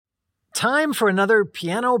Time for another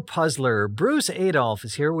piano puzzler. Bruce Adolph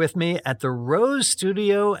is here with me at the Rose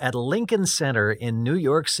Studio at Lincoln Center in New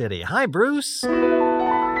York City. Hi, Bruce.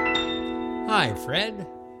 Hi, Fred.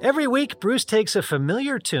 Every week, Bruce takes a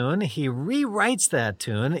familiar tune. He rewrites that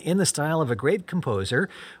tune in the style of a great composer.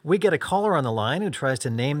 We get a caller on the line who tries to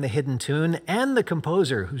name the hidden tune and the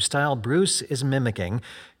composer whose style Bruce is mimicking.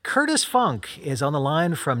 Curtis Funk is on the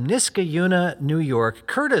line from Niskayuna, New York.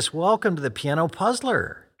 Curtis, welcome to the Piano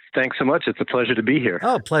Puzzler. Thanks so much. It's a pleasure to be here.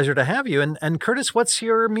 Oh, pleasure to have you. And Curtis, what's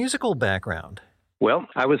your musical background? Well,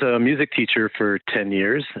 I was a music teacher for 10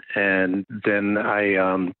 years, and then I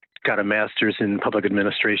got a master's in public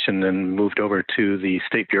administration and moved over to the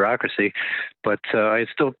state bureaucracy. But I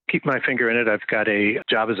still keep my finger in it. I've got a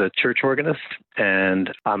job as a church organist,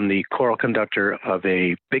 and I'm the choral conductor of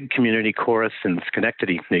a big community chorus in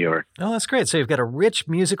Schenectady, New York. Oh, that's great. So you've got a rich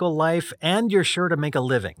musical life, and you're sure to make a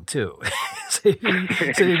living, too.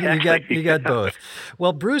 You got both.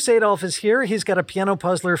 Well, Bruce Adolph is here. He's got a piano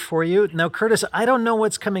puzzler for you. Now, Curtis, I don't know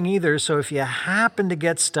what's coming either, so if you happen to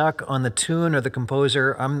get stuck on the tune or the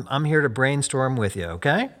composer, I'm here to brainstorm with you,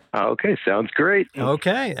 okay? Okay, sounds great.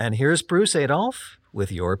 Okay, and here's Bruce Adolph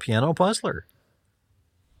with your piano puzzler.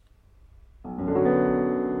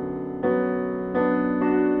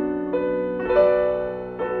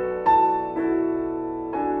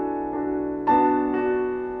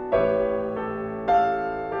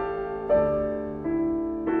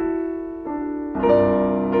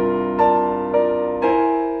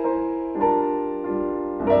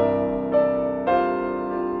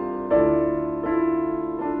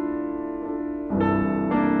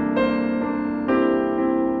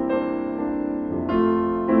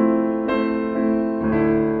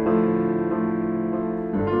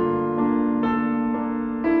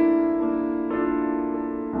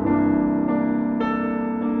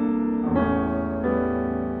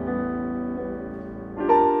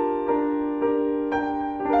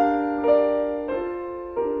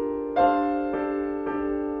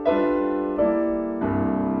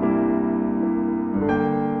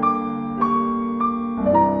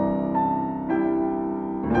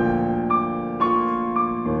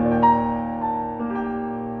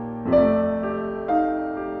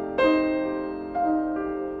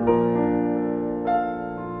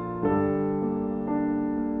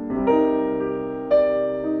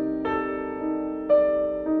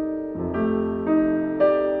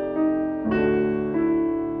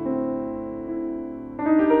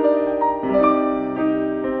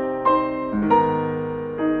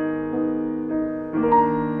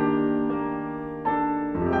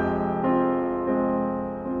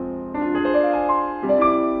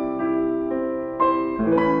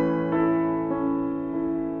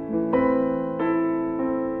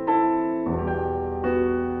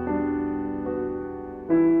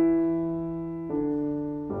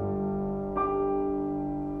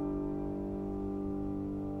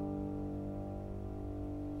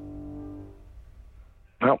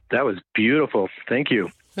 Well, that was beautiful. Thank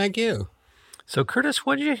you. Thank you. So, Curtis,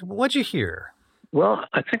 what'd you hear? Well,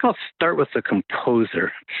 I think I'll start with the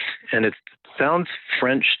composer, and it sounds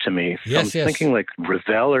French to me. So Yes, I'm thinking like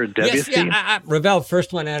Ravel or Debussy. Yes, Ravel,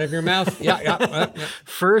 first one out of your mouth. Yeah.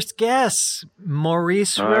 First guess,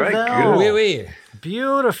 Maurice All right, Ravel. good. Oui, oui.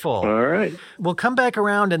 Beautiful. All right. We'll come back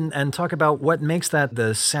around and talk about what makes that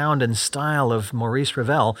the sound and style of Maurice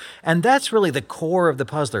Ravel. And that's really the core of the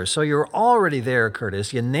puzzler. So you're already there,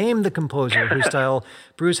 Curtis. You named the composer whose style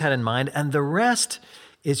Bruce had in mind, and the rest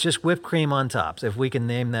is just whipped cream on top, if we can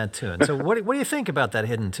name that tune. So what do you think about that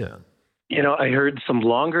hidden tune? You know, I heard some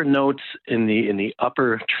longer notes in the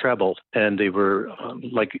upper treble, and they were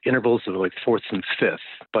like intervals of like fourths and fifths,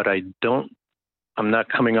 but I'm not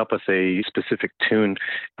coming up with a specific tune.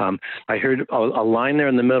 I heard a line there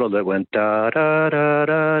in the middle that went da da da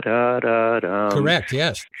da da da da. Correct,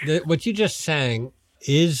 yes. What you just sang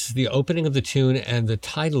is the opening of the tune, and the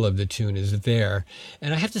title of the tune is there.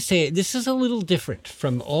 And I have to say, this is a little different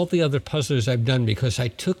from all the other puzzlers I've done, because I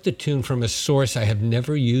took the tune from a source I have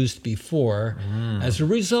never used before as a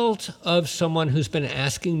result of someone who's been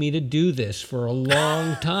asking me to do this for a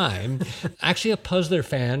long time. Actually, a puzzler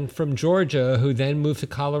fan from Georgia who then moved to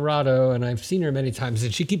Colorado, and I've seen her many times,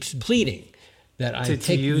 and she keeps pleading that I take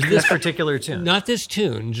to use this particular tune. Not this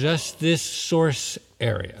tune, just this source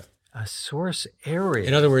area. A source area.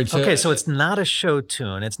 In other words... Okay, so it's not a show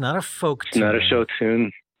tune. It's not a folk tune. Not a show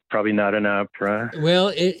tune. Probably not an opera.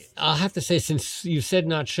 Well, I'll have to say, since you said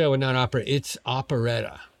not show and not opera, it's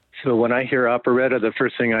operetta. So when I hear operetta, the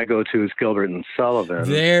first thing I go to is Gilbert and Sullivan.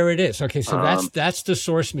 There it is. Okay, so that's the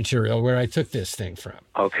source material where I took this thing from.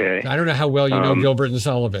 Okay. I don't know how well you know Gilbert and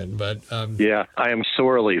Sullivan, but yeah, I am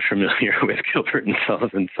sorely familiar with Gilbert and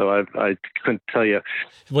Sullivan, so I couldn't tell you.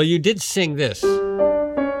 Well, you did sing this.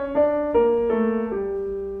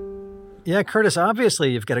 Yeah, Curtis,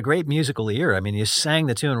 obviously you've got a great musical ear. I mean, you sang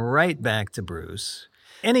the tune right back to Bruce.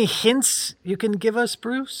 Any hints you can give us,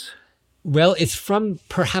 Bruce? Well, it's from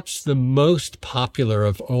perhaps the most popular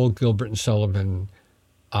of all Gilbert and Sullivan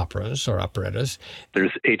operas or operettas.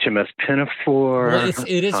 There's HMS Pinafore. Well,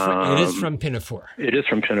 it is from Pinafore. It is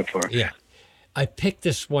from Pinafore. Yeah. I picked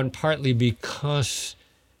this one partly because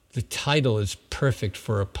the title is perfect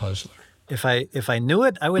for a puzzler. If I knew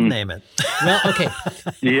it, I would name it. Well, okay.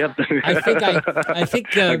 Yep. I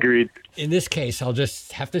think Agreed. In this case, I'll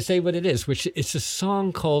just have to say what it is, which it's a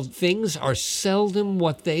song called "Things Are Seldom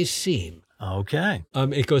What They Seem." Okay.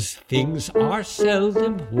 It goes, things are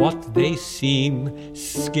seldom what they seem.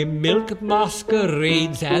 Skim milk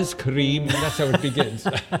masquerades as cream. That's how it begins.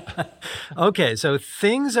 Okay, so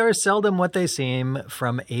things are seldom what they seem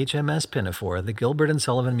from HMS Pinafore, the Gilbert and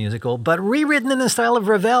Sullivan musical, but rewritten in the style of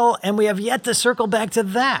Ravel, and we have yet to circle back to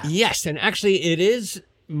that. Yes, and actually it is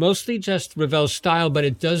mostly just Ravel's style, but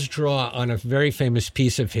it does draw on a very famous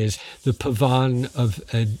piece of his, the Pavane of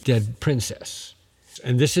a Dead Princess.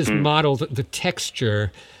 And this is modeled, the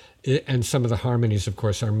texture and some of the harmonies, of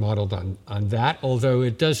course, are modeled on that, although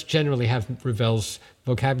it does generally have Ravel's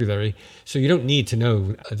vocabulary. So you don't need to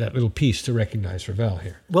know that little piece to recognize Ravel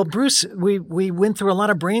here. Well, Bruce, we went through a lot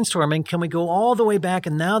of brainstorming. Can we go all the way back?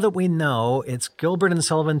 And now that we know it's Gilbert and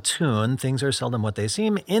Sullivan tune, Things Are Seldom What They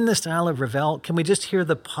Seem, in the style of Ravel, can we just hear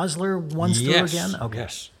the puzzler once through again? Okay.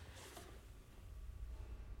 Yes.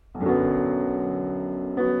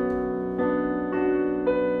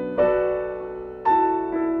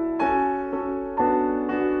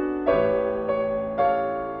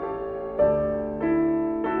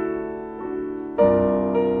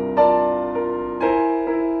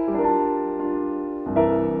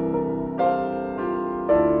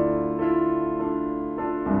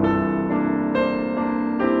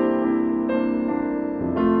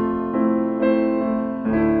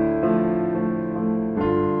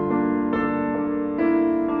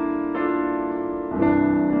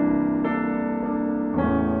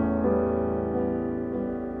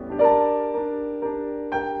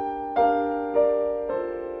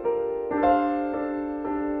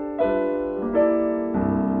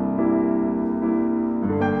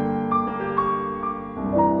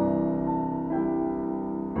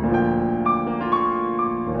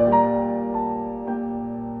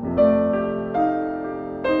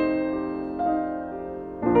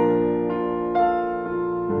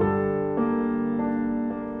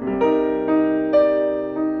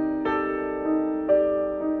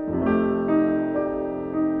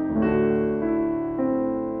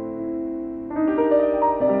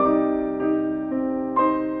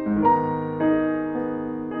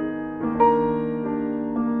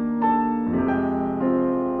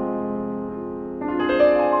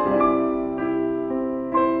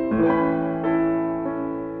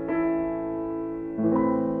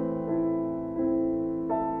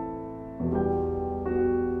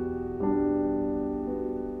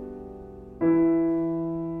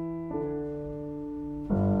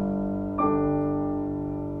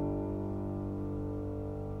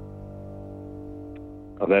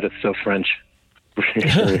 Oh, that is so French.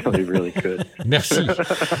 Really, really good. Merci.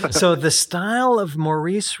 So the style of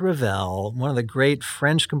Maurice Ravel, one of the great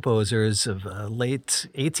French composers of late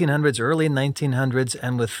 1800s, early 1900s,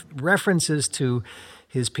 and with references to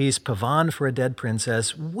his piece Pavane for a Dead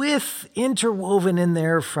Princess, with interwoven in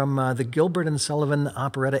there from the Gilbert and Sullivan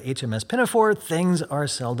operetta HMS Pinafore, Things Are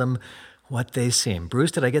Seldom What They Seem.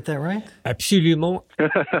 Bruce, did I get that right? Absolument.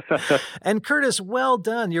 And Curtis, well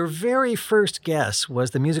done. Your very first guess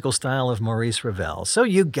was the musical style of Maurice Ravel. So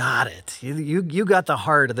you got it. You got the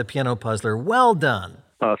heart of the piano puzzler. Well done.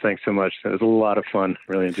 Oh, thanks so much. It was a lot of fun.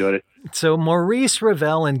 Really enjoyed it. So Maurice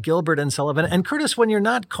Ravel and Gilbert and Sullivan. And Curtis, when you're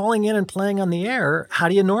not calling in and playing on the air, how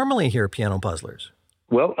do you normally hear piano puzzlers?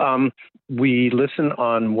 Well, we listen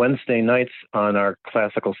on Wednesday nights on our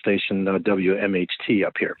classical station, WMHT,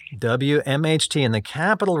 up here. WMHT in the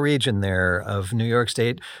capital region there of New York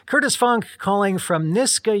State. Curtis Funk calling from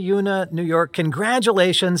Niskayuna, New York.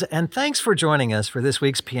 Congratulations, and thanks for joining us for this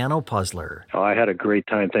week's Piano Puzzler. Oh, I had a great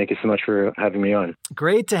time. Thank you so much for having me on.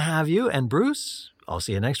 Great to have you. And Bruce, I'll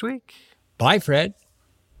see you next week. Bye, Fred.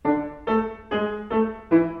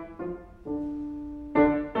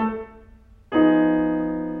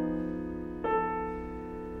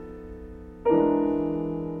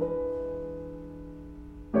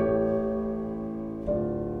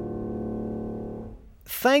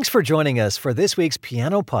 Thanks for joining us for this week's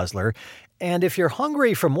Piano Puzzler. And if you're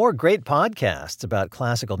hungry for more great podcasts about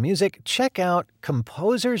classical music, check out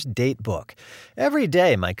Composer's Datebook. Every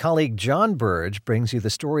day, my colleague John Burge brings you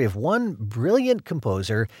the story of one brilliant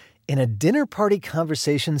composer in a dinner party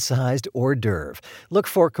conversation-sized hors d'oeuvre. Look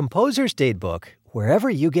for Composer's Datebook wherever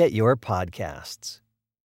you get your podcasts.